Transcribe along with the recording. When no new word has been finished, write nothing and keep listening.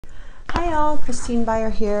Hi all, Christine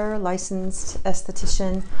Beyer here, licensed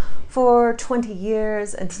esthetician for 20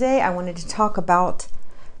 years, and today I wanted to talk about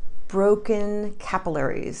broken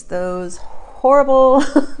capillaries, those horrible,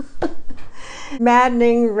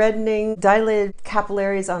 maddening, reddening, dilated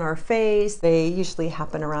capillaries on our face. They usually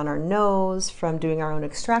happen around our nose from doing our own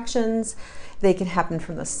extractions. They can happen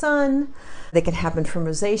from the sun. They can happen from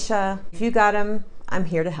rosacea. If you got them, I'm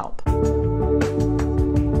here to help.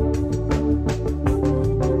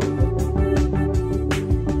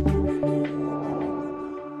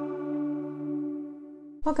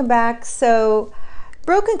 Welcome back. So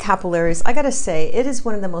broken capillaries, I gotta say, it is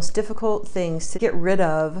one of the most difficult things to get rid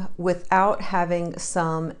of without having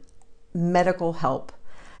some medical help.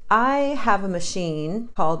 I have a machine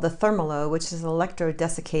called the Thermalo, which is an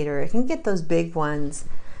electrodesiccator. It can get those big ones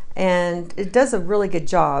and it does a really good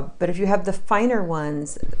job. But if you have the finer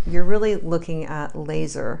ones, you're really looking at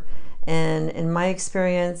laser. And in my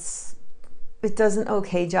experience, it does an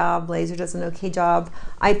okay job. Laser does an okay job.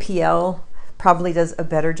 IPL probably does a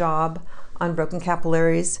better job on broken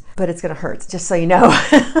capillaries, but it's gonna hurt, just so you know.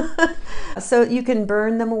 So you can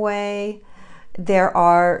burn them away. There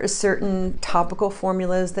are certain topical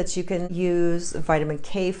formulas that you can use, vitamin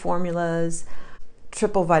K formulas,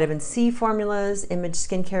 triple vitamin C formulas. Image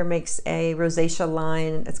Skincare makes a rosacea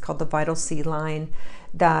line, it's called the Vital C line,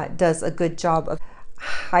 that does a good job of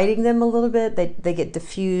hiding them a little bit. They get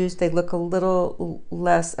diffused, they look a little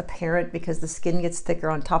less apparent because the skin gets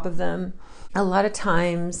thicker on top of them. A lot of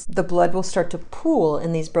times the blood will start to pool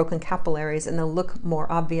in these broken capillaries and they'll look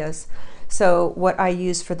more obvious. So what I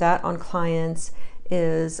use for that on clients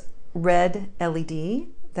is red LED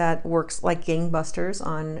that works like gangbusters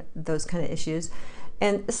on those kind of issues.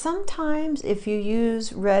 And sometimes if you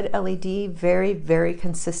use red LED very, very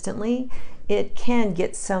consistently, it can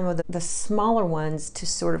get some of the smaller ones to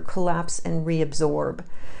sort of collapse and reabsorb.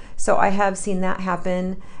 So I have seen that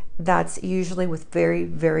happen. That's usually with very,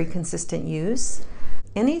 very consistent use.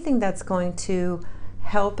 Anything that's going to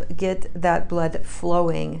help get that blood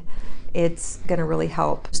flowing, it's gonna really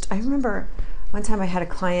help. I remember one time I had a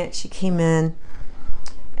client, she came in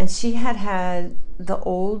and she had the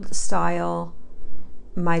old style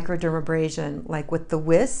microdermabrasion, like with the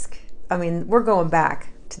whisk. I mean, we're going back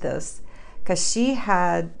to this because she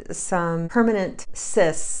had some permanent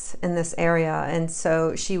cysts in this area, and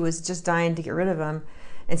so she was just dying to get rid of them.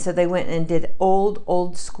 And so they went and did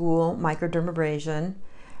old school microdermabrasion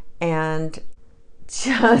and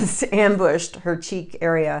just ambushed her cheek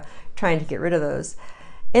area trying to get rid of those.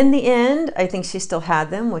 In the end, I think she still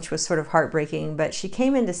had them, which was sort of heartbreaking, but she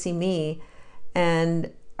came in to see me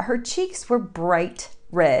and her cheeks were bright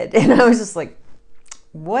red. And I was just like,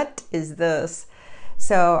 what is this?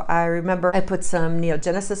 So I remember I put some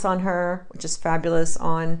Neogenesis on her, which is fabulous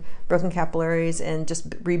on broken capillaries and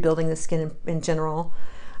just rebuilding the skin in general.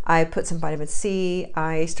 I put some vitamin C.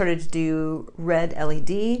 I started to do red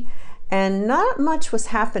LED and not much was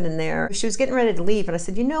happening there. She was getting ready to leave and I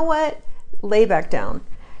said, you know what? Lay back down.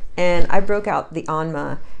 And I broke out the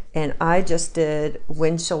Anma and I just did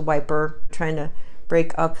windshield wiper, trying to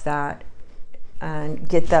break up that and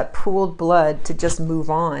get that pooled blood to just move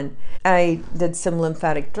on. I did some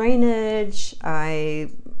lymphatic drainage. I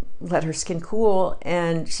let her skin cool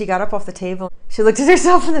and she got up off the table. She looked at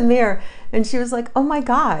herself in the mirror and she was like, oh my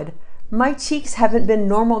God, my cheeks haven't been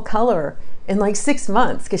normal color in like 6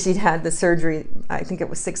 months, because she'd had the surgery, I think it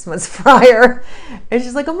was 6 months prior. And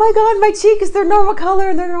she's like, oh my God, my cheek is their normal color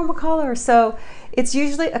and their normal color. So it's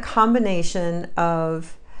usually a combination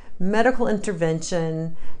of medical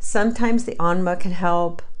intervention. Sometimes the Anma can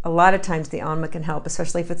help. A lot of times the Anma can help,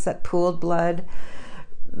 especially if it's that pooled blood.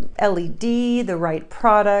 LED, the right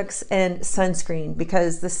products, and sunscreen,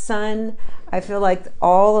 because the sun, I feel like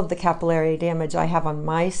all of the capillary damage I have on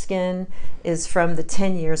my skin is from the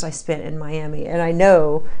 10 years I spent in Miami. And I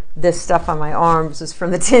know this stuff on my arms is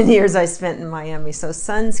from the 10 years I spent in Miami. So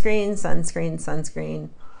sunscreen, sunscreen, sunscreen.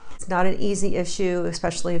 It's not an easy issue,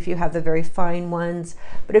 especially if you have the very fine ones.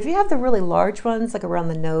 But if you have the really large ones, like around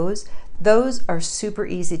the nose, those are super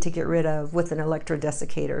easy to get rid of with an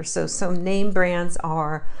electrodesiccator. So some name brands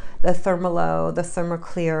are the Thermalo, the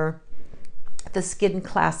Thermoclear, the Skin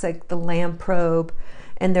Classic, the Lamb Probe,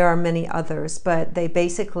 and there are many others. But they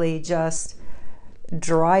basically just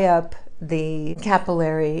dry up the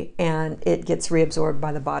capillary and it gets reabsorbed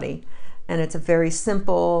by the body. And it's a very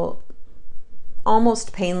simple,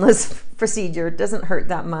 almost painless procedure. It doesn't hurt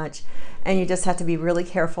that much. And you just have to be really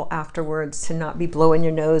careful afterwards to not be blowing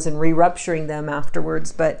your nose and re-rupturing them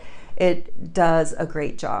afterwards. But it does a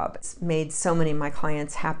great job. It's made so many of my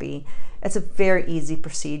clients happy. It's a very easy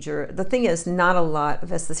procedure. The thing is, not a lot of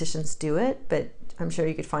estheticians do it, but I'm sure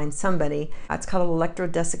you could find somebody. It's called an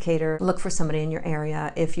electrodesiccator. Look for somebody in your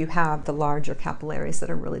area if you have the larger capillaries that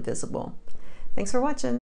are really visible. Thanks for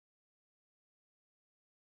watching.